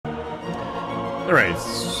Alright,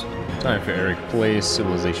 it's time for Eric Plays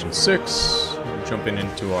Civilization 6. We're jumping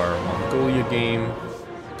into our Mongolia game.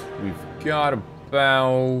 We've got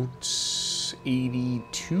about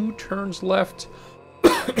 82 turns left.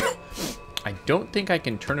 I don't think I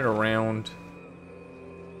can turn it around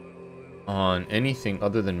on anything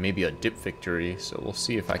other than maybe a dip victory, so we'll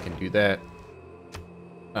see if I can do that.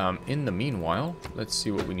 In the meanwhile, let's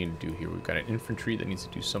see what we need to do here. We've got an infantry that needs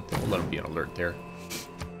to do something. We'll let them be on alert there.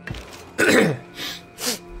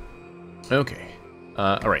 Okay.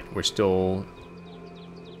 Alright, we're still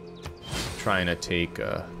trying to take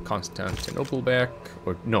Constantinople back.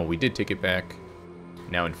 Or, no, we did take it back.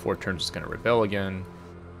 Now in 4 turns it's going to rebel again.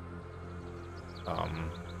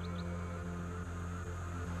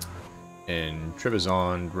 And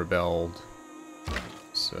Trebizond rebelled.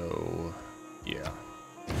 So, yeah.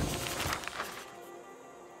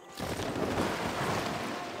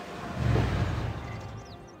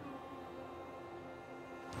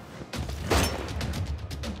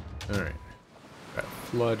 Alright. Got a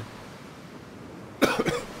flood.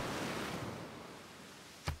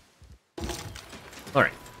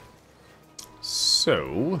 Alright.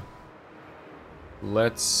 So,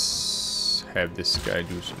 let's have this guy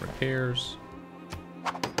do some repairs.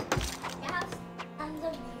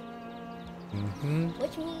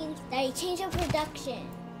 Which means that he changed the production.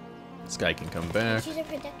 This guy can come back. Change the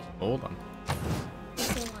production. Hold on.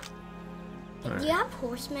 Do you have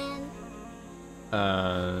horsemen?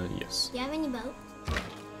 Yes. Do you have any boats?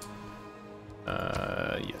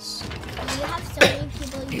 Yes. Do you have so many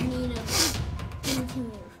people you need to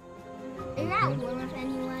move? Are you at war with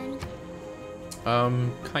anyone?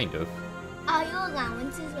 Kind of. Are your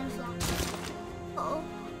allowances gonna fly?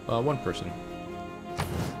 Oh. One person.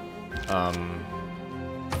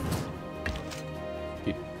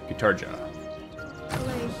 Guitarja.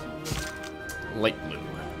 Where is she? Light blue.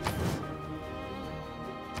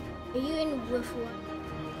 Are you in with war?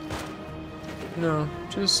 No,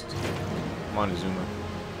 just Montezuma.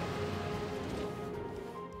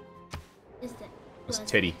 Is that? It's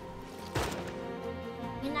Teddy.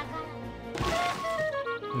 You're not gonna.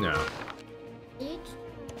 No.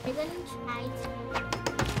 You're gonna try to.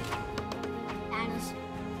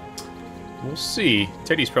 We'll see.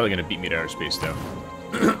 Teddy's probably gonna beat me to outer space, though.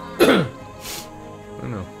 I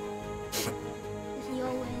don't know.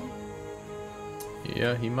 You'll win.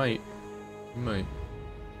 Yeah, he might. He might.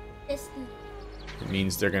 It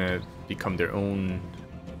means they're gonna become their own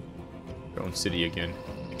city again.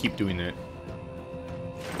 They keep doing that.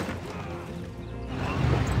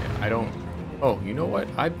 Yeah, I don't. Oh, you know what?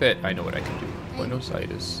 I bet I know what I can do. Buenos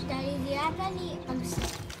Aires. Daddy, do you have any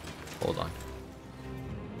Hold on.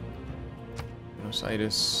 Buenos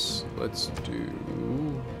Aires. Let's do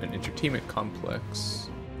an entertainment complex.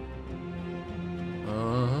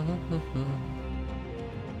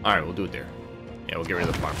 Alright, we'll do it there. Yeah, we'll get rid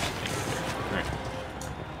of the farm. Alright.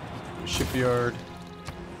 Shipyard.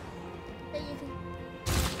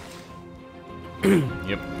 Yep.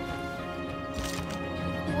 You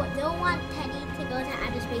don't want Teddy to go to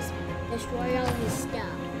outer space, destroy all his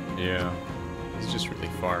stuff. Yeah. It's just really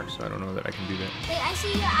far, so I don't know that I can do that. Hey, I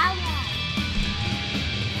see your ally.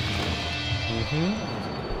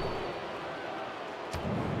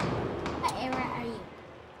 What era are you?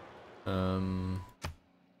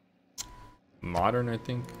 Modern, I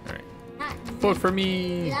think. Alright. Vote Vote for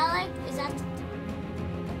me! Is that is that...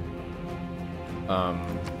 Yeah,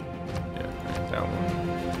 right, that one.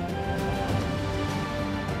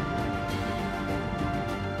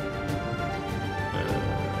 Gold.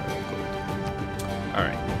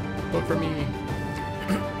 Alright. Vote for me.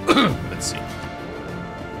 Let's see. I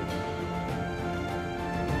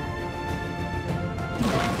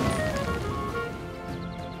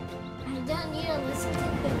don't need to listen to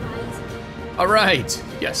the advice. Alright!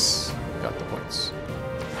 Yes. Got the points.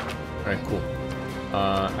 Alright, cool.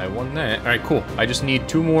 I won that. Alright, cool. I just need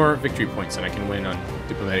 2 more victory points and I can win on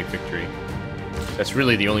diplomatic victory. That's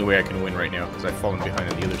really the only way I can win right now, because I've fallen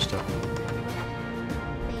behind on the other stuff.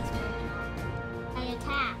 I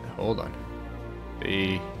attack. Hold on.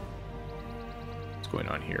 What's going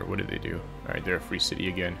on here? What did they do? Alright, they're a free city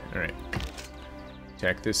again. Alright.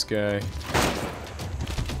 Attack this guy.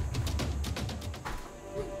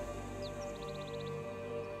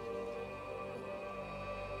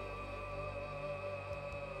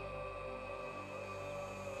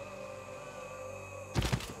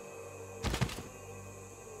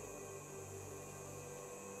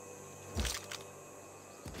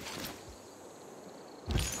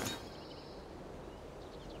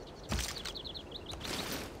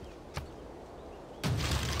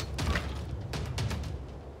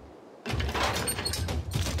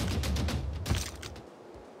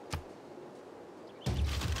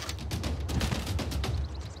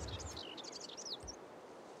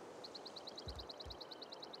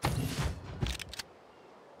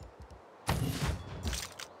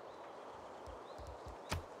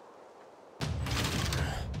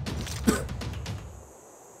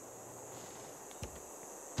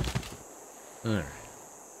 Alright.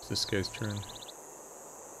 It's this guy's turn.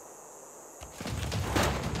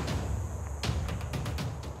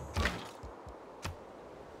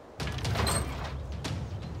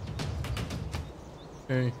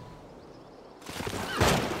 Okay.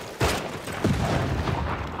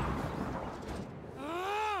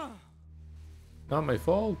 Not my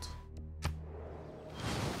fault.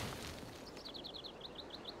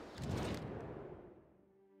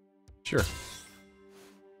 Sure.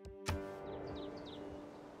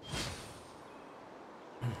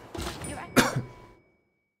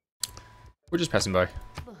 We're just passing by.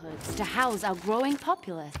 Neighborhoods to house our growing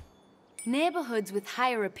populace. Neighborhoods with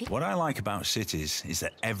higher opinion. What I like about cities is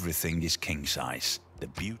that everything is king size. The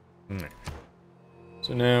beauty. Alright.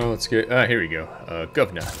 So now let's get. Here we go.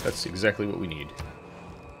 Governor. That's exactly what we need.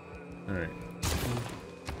 Alright.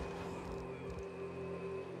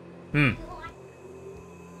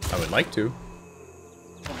 I would like to.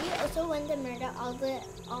 Did you also want to murder all the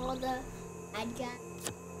bad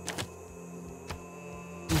guys?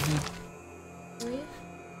 Really?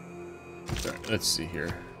 Alright, let's see here.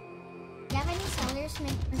 Do you have any sellers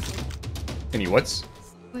make more city? Any what's?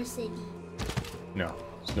 More city. No.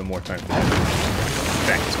 There's no more time for that.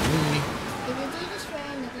 Back to me. Did you destroy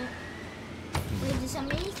another? Wait, did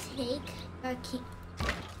somebody take our king?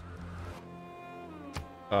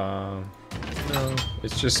 No.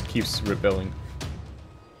 It just keeps rebelling.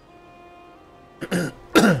 I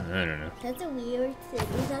don't know. That's a weird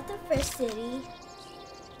city. Is that the first city?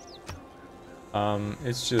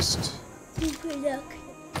 It's just.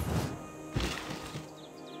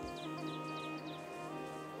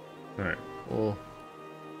 Alright, well.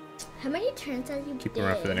 How many turns have you Keep them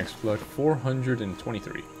around for the next flood.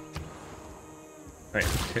 423. Alright,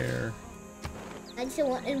 repair. I just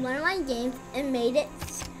won in one of my games and made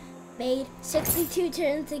 62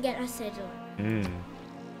 turns to get a sigil.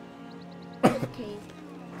 That's crazy.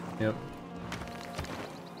 Yep.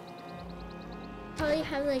 Probably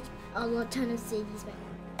have like a ton of cities back.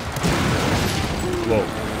 Whoa.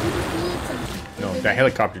 No, that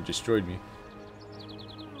helicopter destroyed me.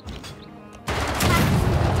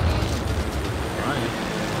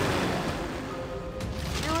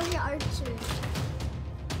 Now all your archers.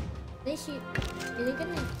 They shoot. Are they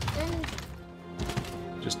gonna then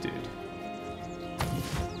Just did.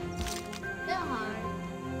 they're hard.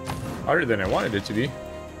 Harder than I wanted it to be. It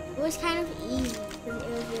was kind of easy because it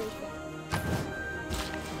was really fun.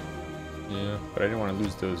 Yeah, but I didn't want to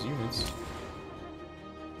lose those units.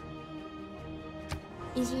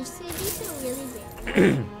 Is your city still really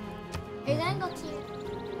big? Are you gonna go to?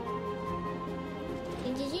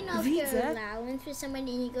 And did you know if your Visa? allowance for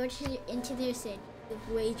somebody and you go into their city with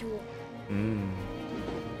wage war?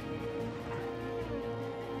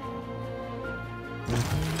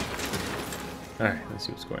 Alright, let's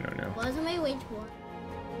see what's going on now. Wasn't my wage war?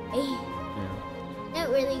 Hey, Yeah. not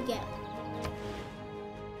really good.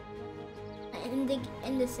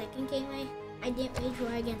 In the second game, I didn't wage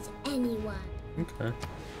war against anyone. Okay.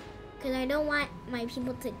 Because I don't want my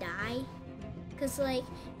people to die. Because, like,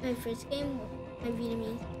 my first game, my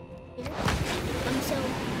Vietnamese here. So,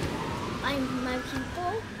 my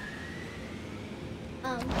people,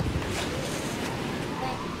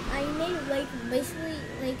 I made, like, basically,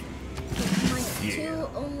 like, my two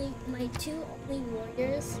only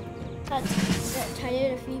warriors that tried to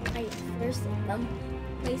defeat my first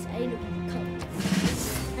place I didn't come.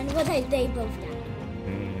 And they both died.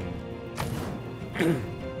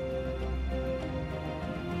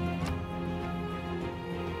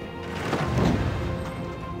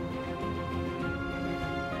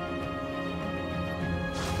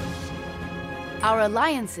 Our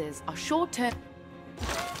alliances are short-term.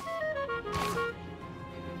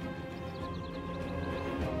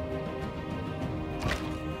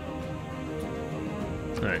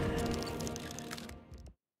 Alright.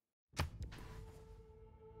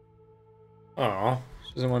 Aw,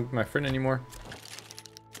 she doesn't want to be my friend anymore.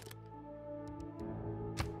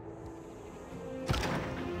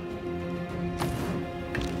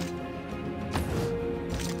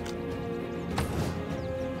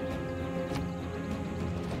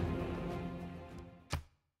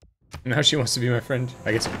 Now she wants to be my friend.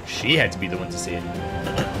 I guess she had to be the one to say it.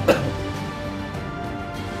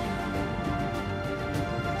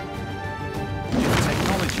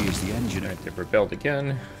 Technology is the engine. Alright, they've rebelled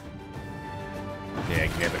again. Yeah, I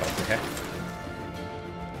can have it all the heck.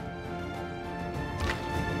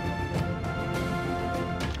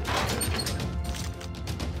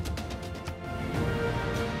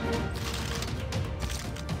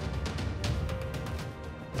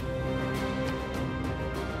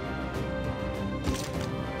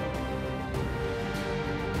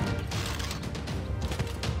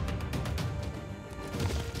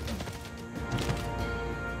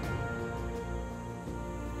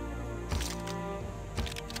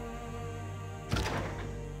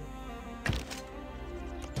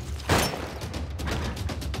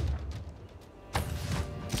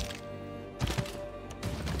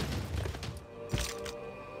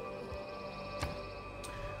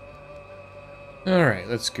 Alright,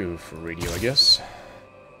 let's go for radio, I guess.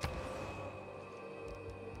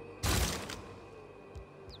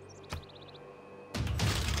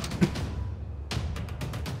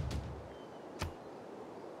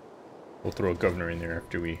 We'll throw a governor in there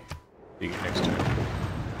after we dig it next time.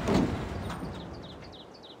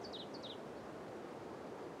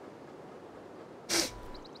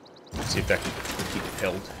 See if that can keep it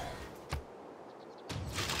held.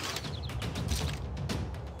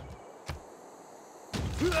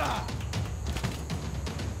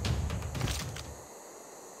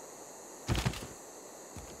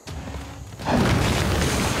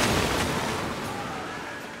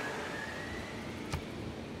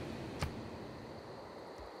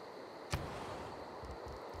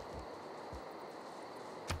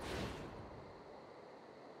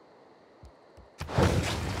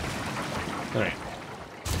 Alright.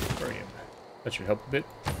 Barium. That should help a bit.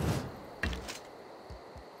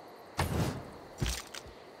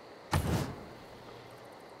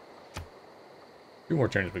 Two more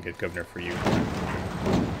turns we get governor for you.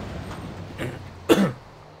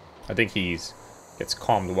 I think he's gets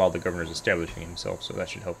calmed while the governor's establishing himself, so that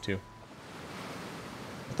should help too.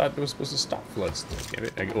 I thought it was supposed to stop floods. Damn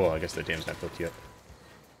it. Well, I guess the dam's not built yet.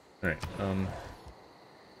 Alright,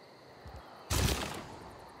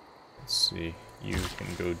 let's see. You can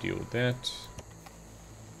go deal with that.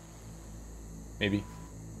 Maybe.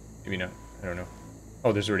 Maybe not. I don't know.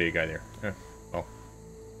 Oh, there's already a guy there. Oh.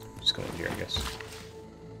 Just go in here, I guess.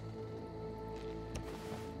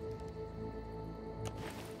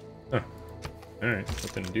 Huh. Alright,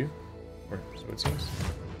 nothing to do. Or so it seems.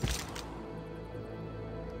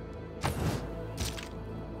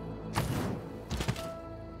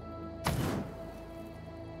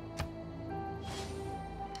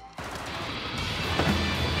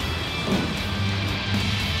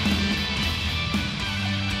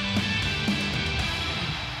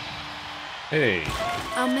 Hey.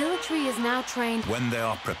 Our military is now trained. When they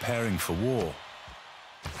are preparing for war.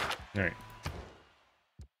 Alright.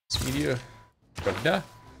 Media. Baghdad.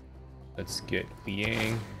 Let's get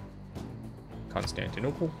Liang.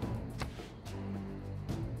 Constantinople.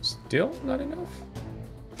 Still not enough?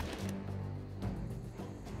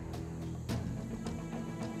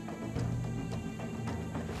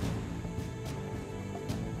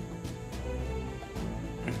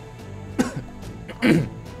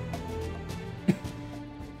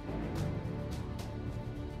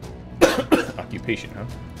 Occupation, huh?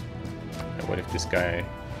 Now what if this guy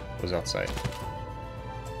was outside?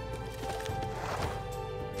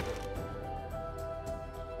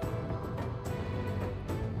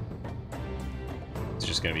 It's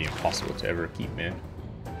just gonna be impossible to ever keep, man.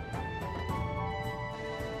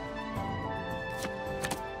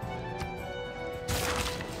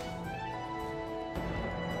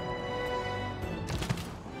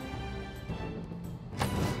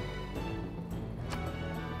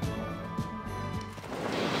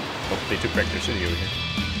 They took back their city over here.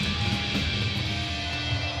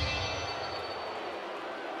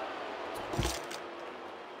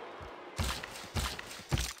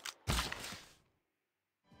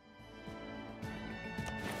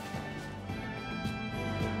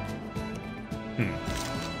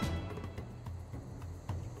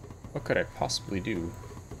 What could I possibly do?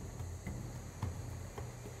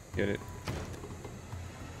 Get it?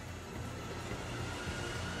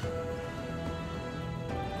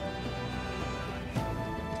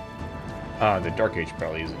 Ah, the Dark Age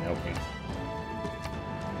probably isn't helping.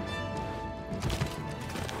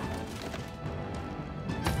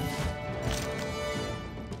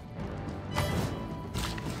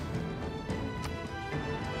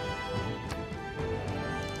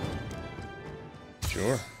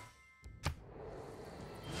 Sure.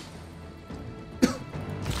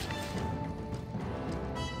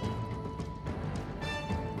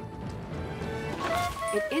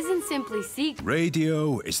 It isn't simply secret.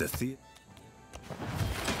 Radio is the theater.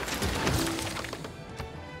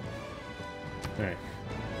 Alright.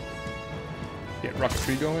 Get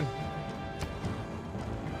rocketry going.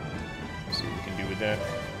 See what we can do with that.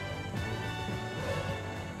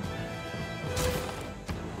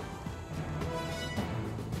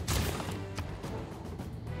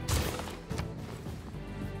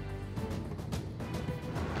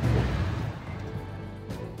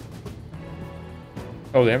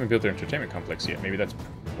 Oh, they haven't built their entertainment complex yet. Maybe that's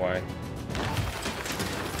why.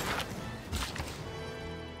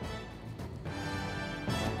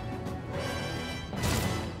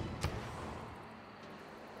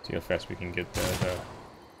 See how fast we can get that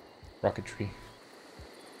rocketry.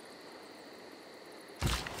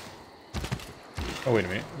 Oh, wait a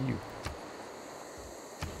minute. You.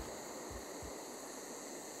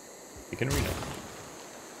 Pick an arena.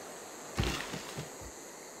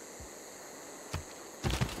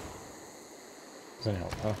 Doesn't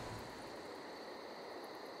help, huh?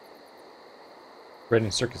 Bread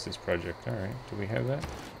and Circuses project. Alright, do we have that?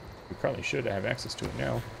 We probably should have access to it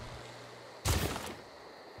now. How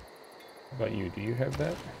about you? Do you have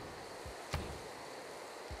that?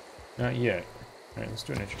 Not yet. Alright, let's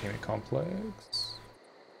do an entertainment complex.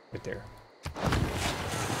 Right there.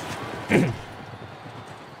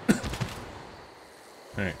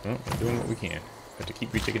 Alright, well, we're doing what we can. Have to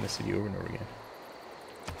keep retaking the city over and over again.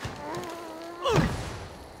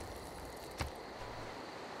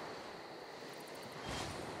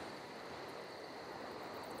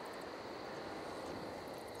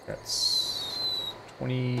 That's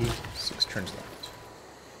 26 turns left.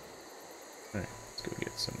 Alright, let's go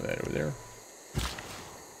get some of that over there.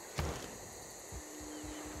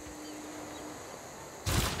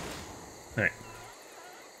 Alright.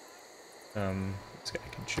 This guy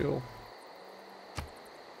can chill.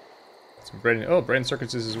 Got some bread and bread and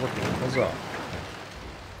circuses is working. Huzzah.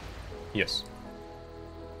 Yes.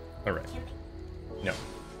 Alright. No.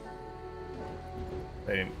 I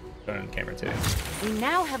didn't put it on camera today. We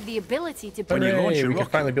now have the ability to When you launch Hey, your we can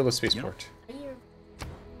rocket. finally build a spaceport. Here.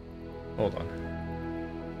 Hold on.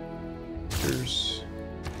 Here's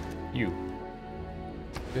you.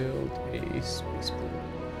 Build a spaceport.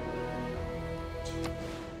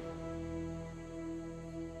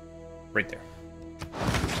 Right there.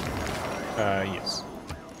 Yes.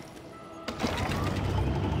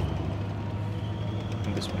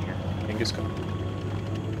 And this one here. Genghis Khan.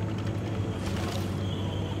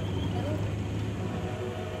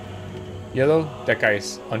 Yellow, that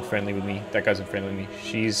guy's unfriendly with me. That guy's unfriendly with me.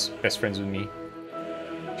 She's best friends with me.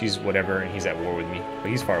 She's whatever, and he's at war with me. But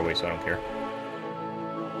he's far away, so I don't care.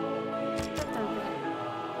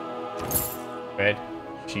 Red,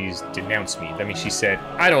 she's denounced me. That means she said,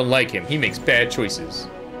 I don't like him. He makes bad choices.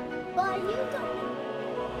 But you don't.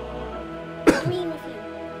 I mean with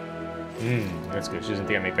you. That's good. She doesn't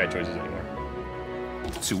think I make bad choices anymore.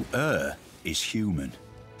 To err is human.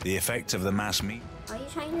 The effect of the mass media. Are you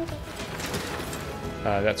trying to get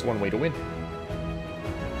That's one way to win.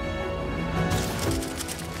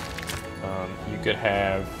 You could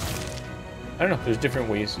have... I don't know. There's different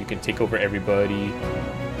ways. You can take over everybody.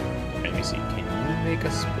 Let me see. Can you make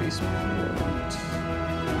a spaceport?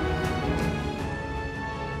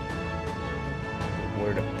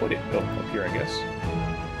 Where to put it? Oh, up here, I guess.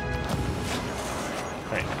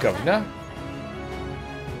 Alright, Governor.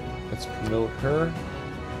 Let's promote her.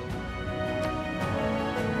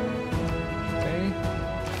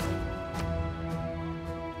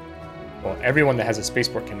 Well, everyone that has a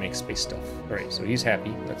spaceport can make space stuff. Alright, so he's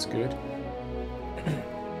happy. That's good.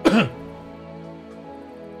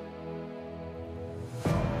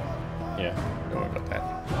 Yeah, don't worry about that.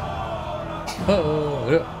 Oh,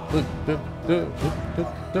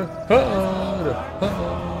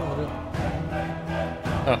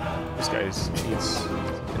 this guy's needs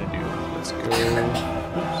gonna do. Let's go.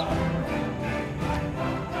 Oops.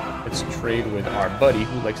 Let's trade with our buddy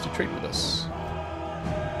who likes to trade with us.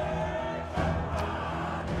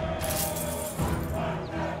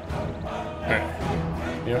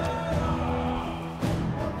 Yep.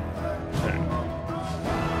 Right.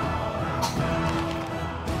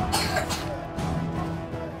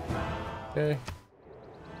 Okay.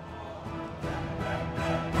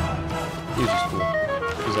 He's just cool.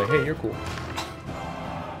 He's like, hey, you're cool.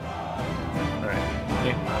 Alright.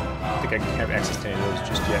 Yeah. I don't think I can have access to any of those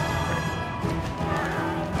just yet.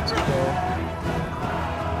 Alright. Let's go.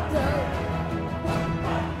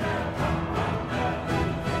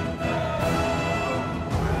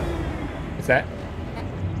 What's that?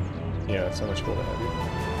 Yeah, that's so much cool to have you.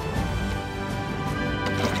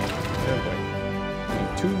 Oh boy. I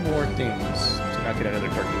need 2 more things to not get another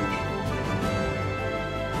cartridge.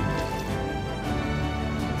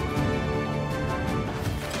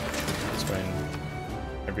 That's when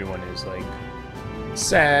everyone is like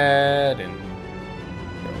sad and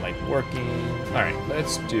they're like working. Alright,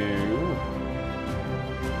 let's do...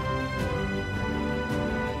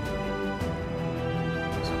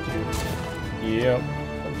 Yep,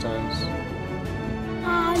 sometimes.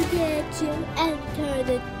 I get to enter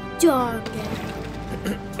the jargon.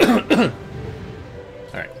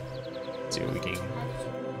 Alright. Let's see what we can.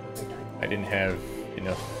 I didn't have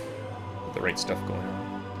enough of the right stuff going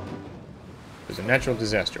on. There's a natural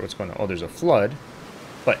disaster. What's going on? Oh, there's a flood.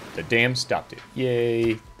 But the dam stopped it.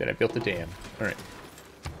 Yay! That I built the dam. Alright.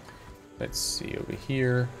 Let's see over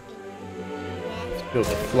here. Let's build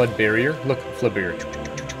a flood barrier. Look, flood barrier.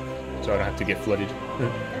 So I don't have to get flooded.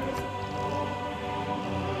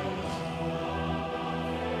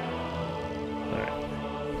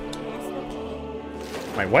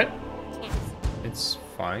 My what? Yes. It's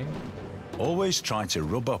fine. Always try to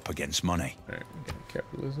rub up against money. Alright, we got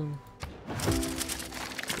capitalism.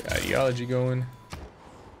 Get ideology going.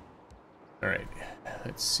 Alright,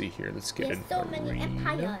 let's see here. Let's get There's an so many arena.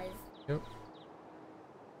 empires. Yep.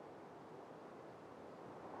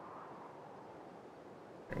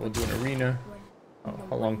 Alright, we'll do an arena. Oh,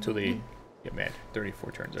 how long till they get mad?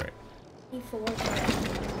 34 turns, alright. 34.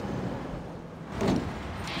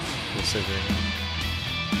 This is arena.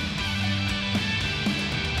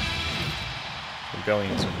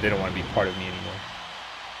 Rebellions, they don't want to be part of me anymore.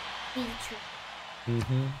 Be true.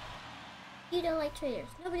 Mm-hmm. You don't like traitors.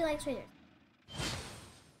 Nobody likes traitors.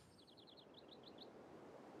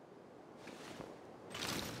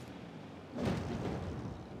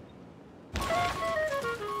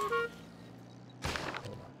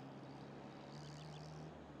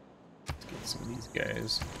 Let's get some of these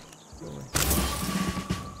guys going.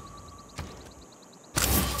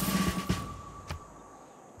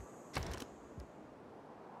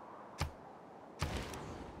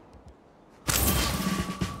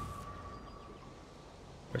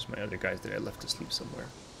 Where's my other guys that I left to sleep somewhere?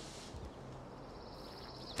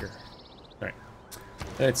 Here. Alright.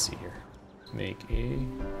 Let's see here. Let's make a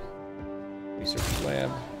research lab.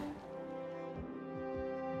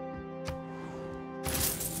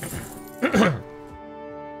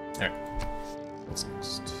 Alright. What's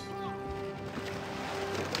next?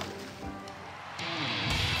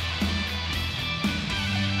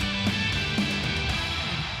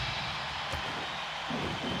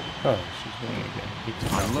 Oh, she's winning again.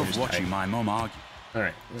 I love watching my mum argue.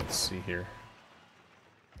 Alright, let's see here.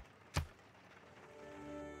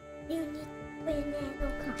 You need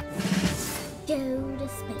banana coffee. Go to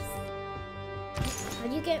space. How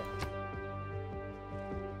do you get...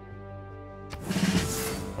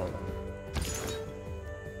 Hold on.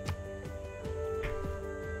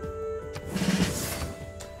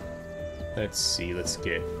 Let's see, let's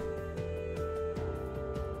get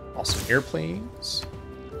awesome airplanes.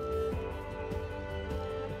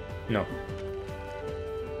 No.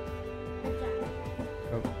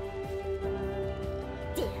 Oh.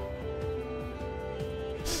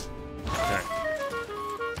 Alright.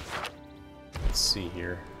 Let's see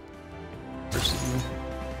here.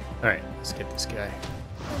 Alright, let's get this guy.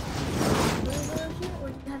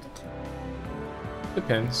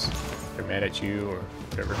 Depends. If they're mad at you or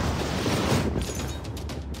whatever.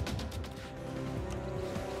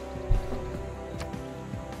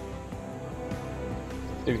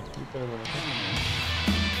 Dude, you better run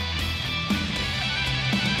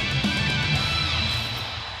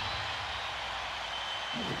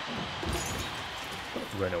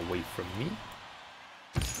Run away from me.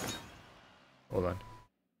 Hold on.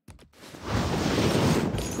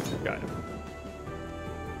 Got him.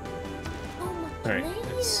 Alright,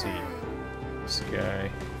 let's see. This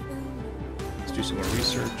guy. Let's do some more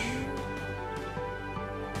research.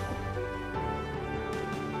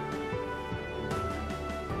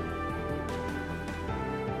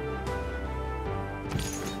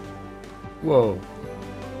 Whoa.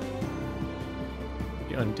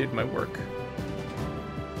 You undid my work.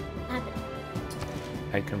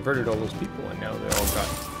 I converted all those people and now they all got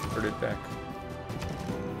converted back.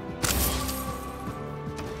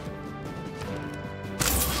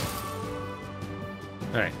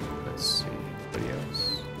 Alright, let's see. Anybody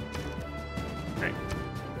else? Alright.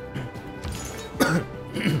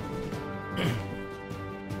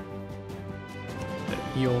 Let it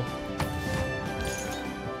heal.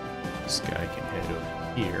 This guy can head over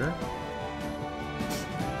here.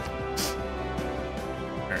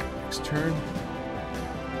 Alright, next turn.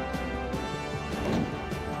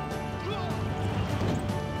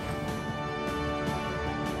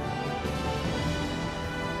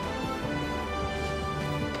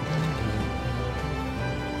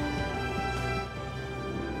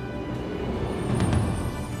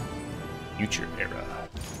 Future era.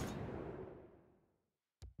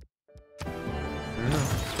 I don't know.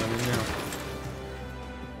 What's running now?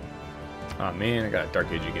 Oh man, I got a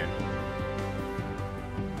Dark Age again.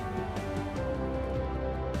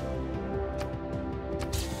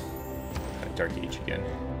 Got a Dark Age again.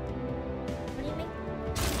 What do you make?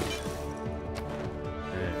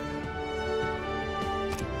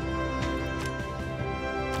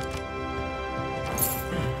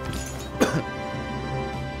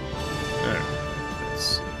 Alright, let's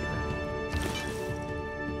see here.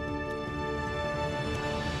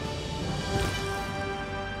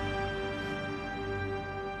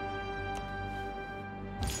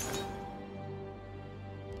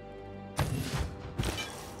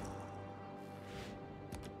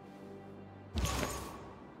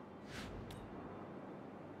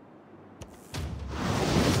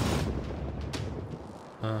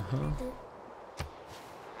 Uh-huh.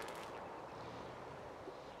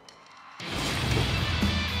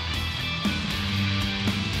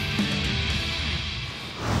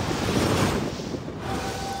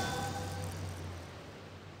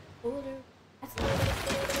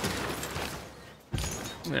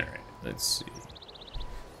 Alright, let's see.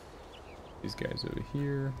 These guys over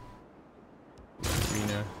here.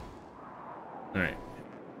 Arena. Alright.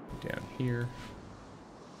 Down here.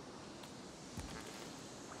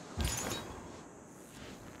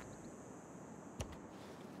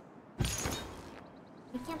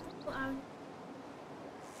 We can't put our...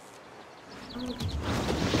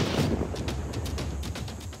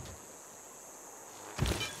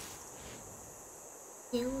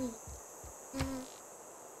 Silly.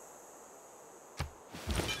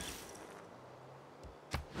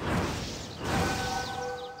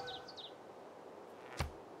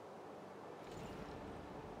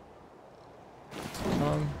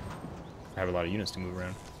 I have a lot of units to move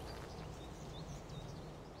around.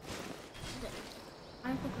 I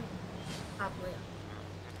think we're probably...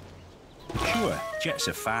 Sure, jets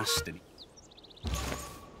are fast and...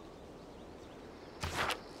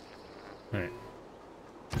 Alright.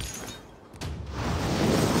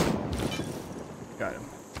 Got him.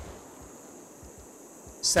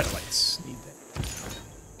 Satellites. Need that.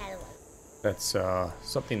 Satellite. That's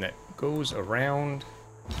something that goes around.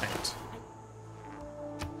 Right.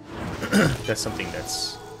 That's something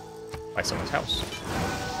that's by someone's house.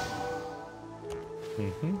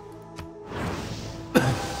 Mm-hmm.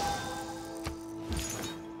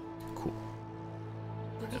 Cool.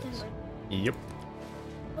 Did you convert? Yep.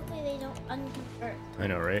 Hopefully they don't unconvert. I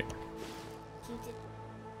know, right? You did.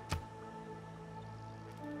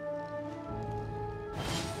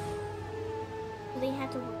 Do they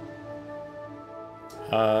have to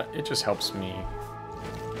work? It just helps me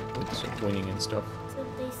with some winning and stuff. So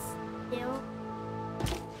they still...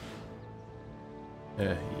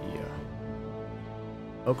 Yeah.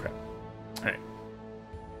 Oh crap. Alright.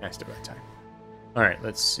 Asked about time. Alright,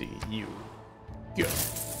 let's see. You. Go.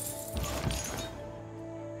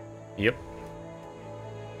 Yep.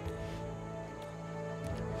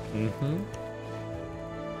 Mm-hmm.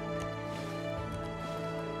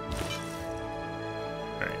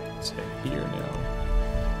 Alright, let's head here now.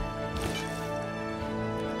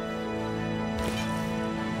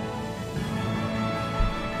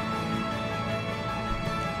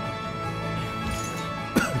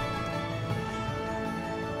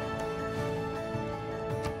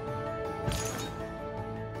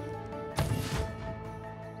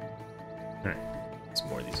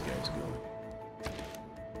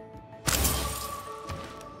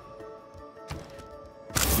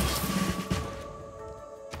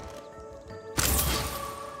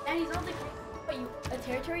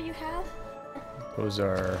 Territory you have? Those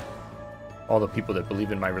are all the people that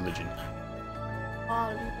believe in my religion.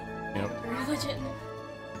 Yep. Religion.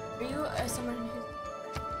 Are you someone who's...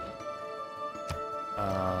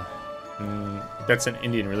 That's an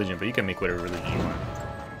Indian religion, but you can make whatever religion you want.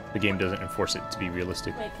 The game doesn't enforce it to be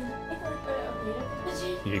realistic. Wait, can you make like a native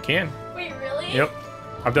religion? You can. Wait, really? Yep.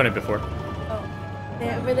 I've done it before. Oh.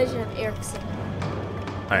 The religion of Erickson.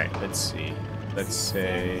 Alright, let's see. Let's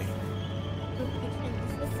say...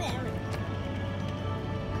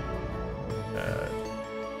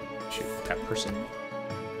 shoot, that person.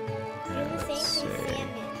 And let's say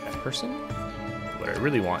that person. What I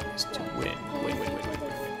really want is to win. Wait.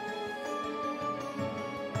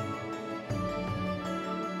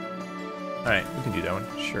 Alright, we can do that one.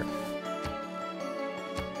 Sure.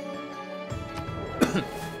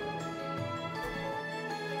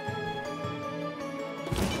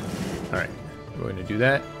 Alright, we're going to do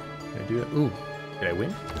that. Can I do it? Ooh, did I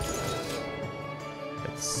win?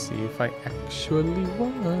 Let's see if I actually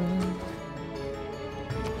won.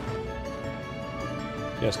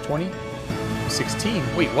 Yes, 20?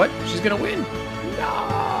 16. Wait, what? She's gonna win! No!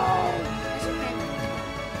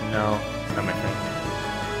 No, not my friend.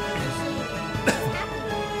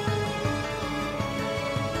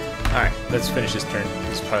 Alright, let's finish this turn.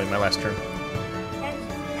 This is probably my last turn.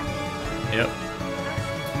 Yep.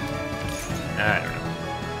 I don't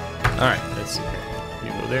know. Alright, let's see here.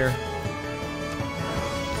 You go there.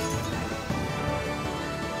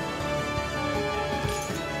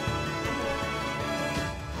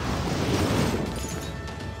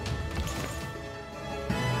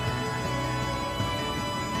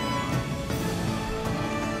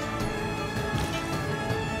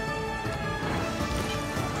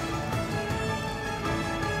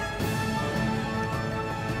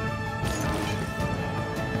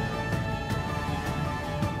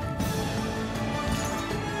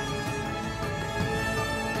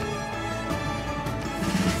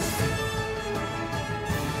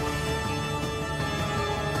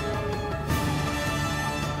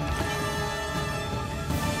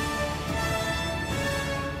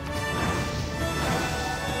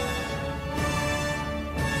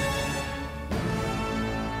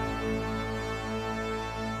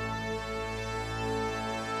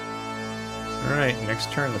 Alright,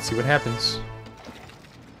 next turn. Let's see what happens.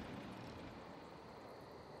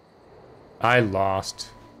 I lost.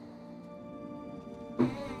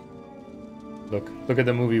 Look at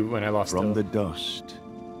the movie when I lost. From the dust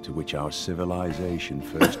to which our civilization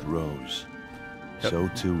first rose, so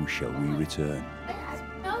too shall we return.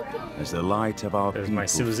 As the light of our people my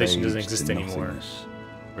civilization doesn't fades exist to anymore. nothingness,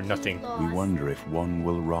 Or nothing. we wonder if one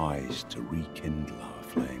will rise to rekindle our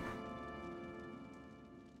flame.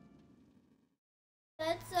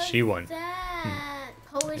 That's so She won. sad.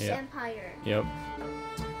 Polish Yeah. Empire. Yep.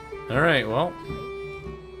 Alright, well.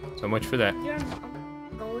 So much for that. Your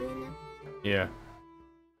mom going. Yeah.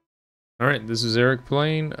 Alright, this is Eric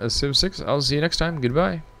playing Civ 6. I'll see you next time.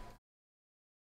 Goodbye.